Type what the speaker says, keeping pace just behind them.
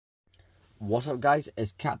What's up, guys?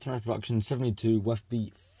 It's Captain Production 72 with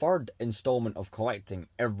the third installment of collecting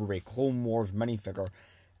every Clone Wars minifigure.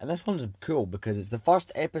 And this one's cool because it's the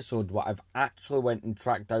first episode where I've actually went and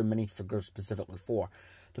tracked down minifigures specifically for.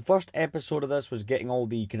 The first episode of this was getting all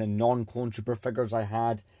the kind of non-Clone Trooper figures I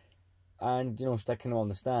had and, sticking them on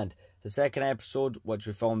the stand. The second episode, which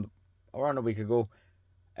we filmed around a week ago,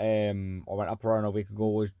 or went up around a week ago,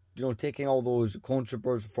 was, taking all those Clone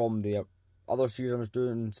Troopers from the other series I was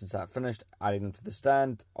doing since that finished, adding them to the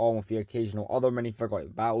stand, along with the occasional other minifigure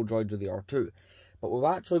like Battle Droids or the R2. But we've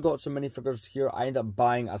actually got some minifigures here. I ended up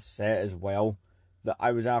buying a set as well that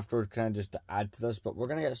I was after, kind of just to add to this. But we're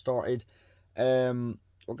going to get started. We're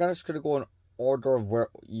just going to go in order of where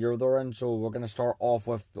year they're in. So we're going to start off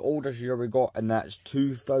with the oldest year we got, and that's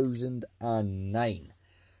 2009.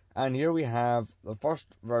 And here we have the first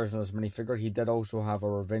version of this minifigure. He did also have a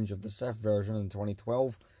Revenge of the Sith version in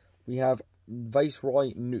 2012. We have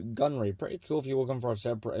Viceroy Newt Gunray. Pretty cool if you're looking for a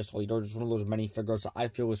separatist leader. Just one of those minifigures that I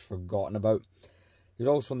feel is forgotten about. He's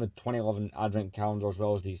also in the 2011 Advent calendar as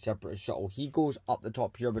well as the separatist shuttle. He goes up the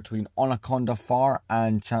top here between Anaconda Farr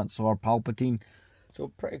and Chancellor Palpatine. So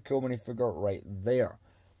pretty cool minifigure right there.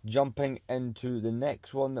 Jumping into the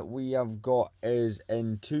next one that we have got is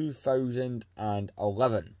in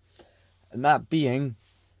 2011. And that being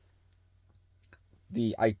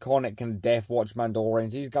the iconic kind of Death Watch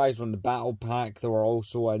Mandalorians. These guys were in the battle pack. They were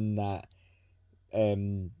also in that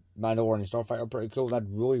Mandalorian Starfighter. Pretty cool. They had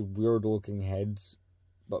really weird looking heads.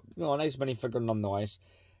 But, a nice minifigure nonetheless.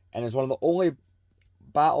 And it's one of the only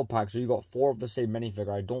battle packs where you got 4 of the same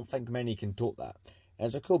minifigure. I don't think many can tote that. And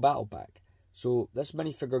it's a cool battle pack. So this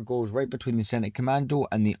minifigure goes right between the Senate Commando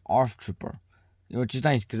and the Earth Trooper. Which is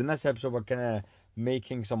nice, because in this episode we're kind of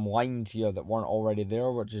making some lines here that weren't already there,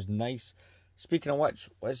 which is nice. Speaking of which,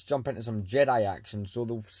 let's jump into some Jedi action. So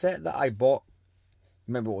the set that I bought,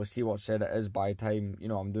 maybe we'll see what set it is by the time,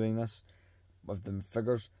 I'm doing this with the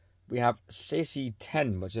figures. We have Saesee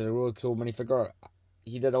Tiin, which is a really cool minifigure.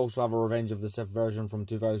 He did also have a Revenge of the Sith version from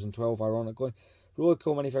 2012, ironically. Really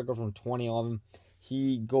cool minifigure from 2011.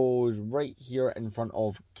 He goes right here in front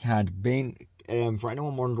of Cad Bane. For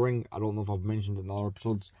anyone wondering, I don't know if I've mentioned it in other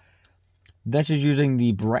episodes, this is using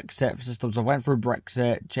the brick set system. So I went through brick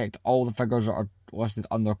set, checked all the figures that are listed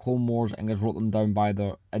under Clone Wars, and just wrote them down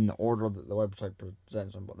in the order that the website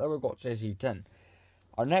presents them. But there we've got Saesee Tiin.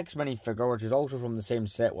 Our next minifigure, which is also from the same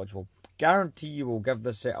set, which will guarantee you will give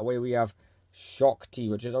this set away, we have Shock T,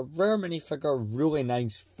 which is a rare minifigure, really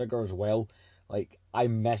nice figure as well. Like, I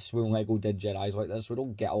miss when Lego did Jedis like this. We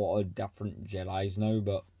don't get a lot of different Jedis now,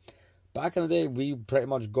 but back in the day, we pretty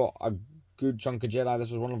much got a good chunk of Jedi. This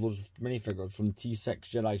was one of those minifigures from T6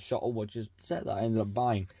 Jedi Shuttle, which is the set that I ended up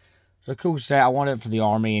buying. It's a cool set. I wanted it for the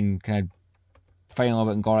army and kind of fighting a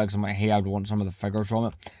little bit and got it because I'm like, hey, I'd want some of the figures from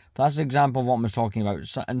it. But that's an example of what I was talking about.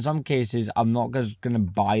 So in some cases, I'm not just going to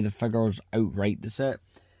buy the figures outright, the set.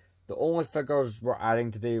 The only figures we're adding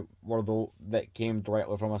today were those that came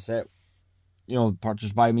directly from a set,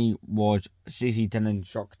 purchased by me, was Saesee Tiin and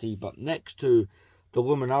Shock T. But next to the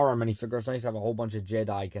Luminara minifigures, it's nice to have a whole bunch of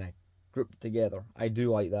Jedi kind of grouped together. I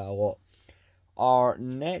do like that a lot. Our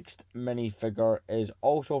next minifigure is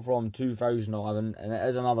also from 2011, and it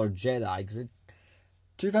is another Jedi. Because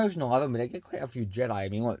 2011, we did get quite a few Jedi. I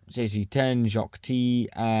mean, look, Saesee Tiin, Shock T,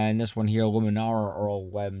 and this one here, Luminara, are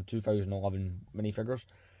all 2011 minifigures.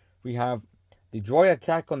 We have the droid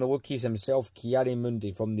attack on the Wookiees himself,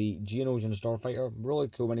 Ki-Adi-Mundi, from the Geonosian Starfighter. Really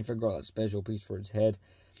cool minifigure, that special piece for its head.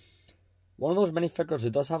 One of those minifigures who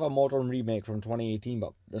does have a modern remake from 2018,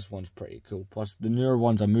 but this one's pretty cool. Plus, the newer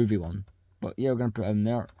one's a movie one. But yeah, we're going to put it in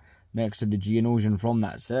there next to the Geonosian from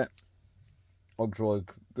that set. Looks really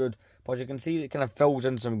good. Plus, you can see it kind of fills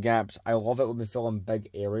in some gaps. I love it when we fill in big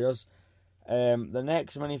areas. The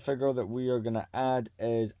next minifigure that we are going to add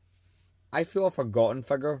is, I feel a forgotten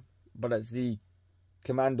figure, but it's the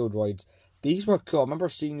Commando Droids. These were cool. I remember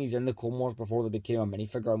seeing these in the Clone Wars before they became a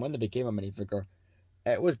minifigure, and when they became a minifigure,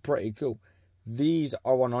 it was pretty cool. These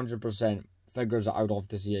are 100% figures that I would love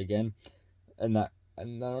to see again. And they're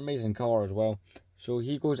amazing colour as well. So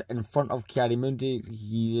he goes in front of Ki-Adi-Mundi.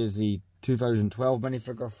 He is the 2012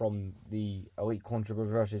 minifigure from the Elite Clone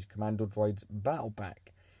Troopers vs Commando Droids Battle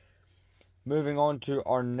Pack. Moving on to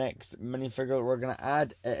our next minifigure that we're going to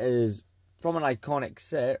add. It is from an iconic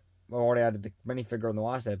set. We already added the minifigure in the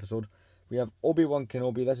last episode. We have Obi-Wan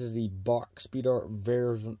Kenobi. This is the Bark Speeder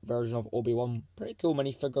version of Obi-Wan. Pretty cool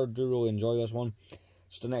minifigure. Do really enjoy this one.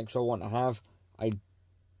 Just an extra one to have. It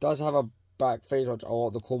does have a back face, which a lot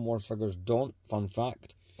of the Clone Wars figures don't. Fun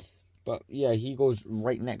fact. But yeah, he goes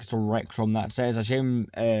right next to Rex from that set. It's a shame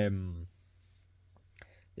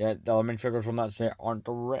the Yeah, the other minifigures from that set aren't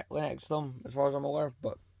directly next to them, as far as I'm aware,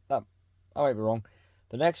 but that I might be wrong.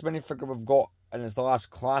 The next minifigure we've got, and it's the last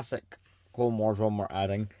classic Clone Wars one we're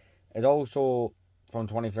adding, is also from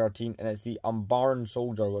 2013, and it's the Umbaran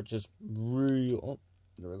Soldier, which is really... Oh,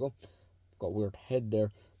 there we go. Got a weird head there.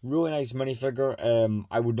 Really nice minifigure.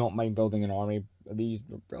 I would not mind building an army of these.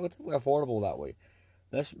 They're relatively affordable that way.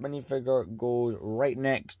 This minifigure goes right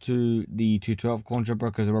next to the 212 Clone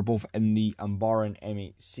Trooper because they were both in the Umbaran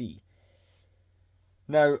M8C.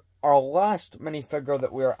 Now, our last minifigure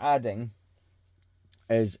that we're adding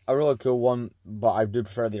is a really cool one, but I do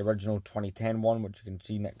prefer the original 2010 one, which you can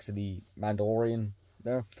see next to the Mandalorian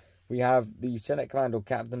there. We have the Senate Commando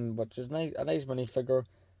Captain, which is nice, a nice minifigure.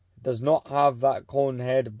 Does not have that clone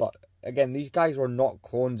head, but again, these guys were not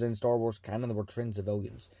clones in Star Wars canon, they were trained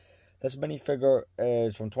civilians. This minifigure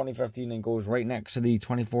is from 2015 and goes right next to the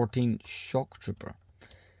 2014 Shock Trooper.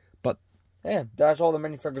 But yeah, that's all the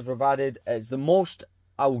minifigures we've added. It's the most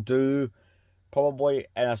I'll do probably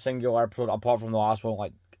in a singular episode, apart from the last one.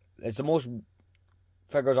 Like, it's the most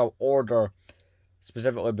figures I'll order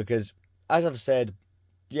specifically because, as I've said,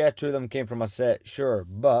 yeah, 2 of them came from a set, sure,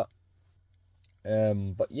 but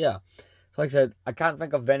yeah. So like I said, I can't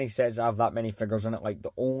think of any sets that have that many figures in it. Like,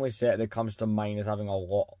 the only set that comes to mind as having a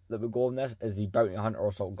lot that would go in this is the Bounty Hunter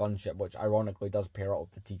Assault Gunship, which ironically does pair up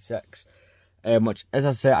with the T6. Which, as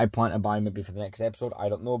I said, I plan to buy maybe for the next episode. I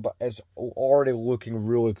don't know, but it's already looking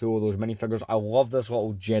really cool, those minifigures. I love this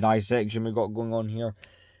little Jedi section we got going on here.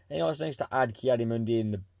 And, you know, it's nice to add Ki-Adi-Mundi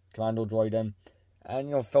and the Commando Droid in. And,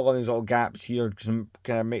 you know, fill in these little gaps here.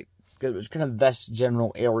 Kind of make... It's kind of this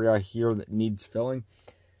general area here that needs filling.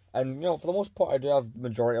 And, you know, for the most part, I do have the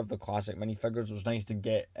majority of the classic minifigures. It was nice to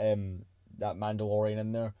get that Mandalorian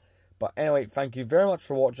in there. But anyway, thank you very much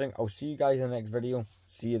for watching. I'll see you guys in the next video.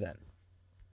 See you then.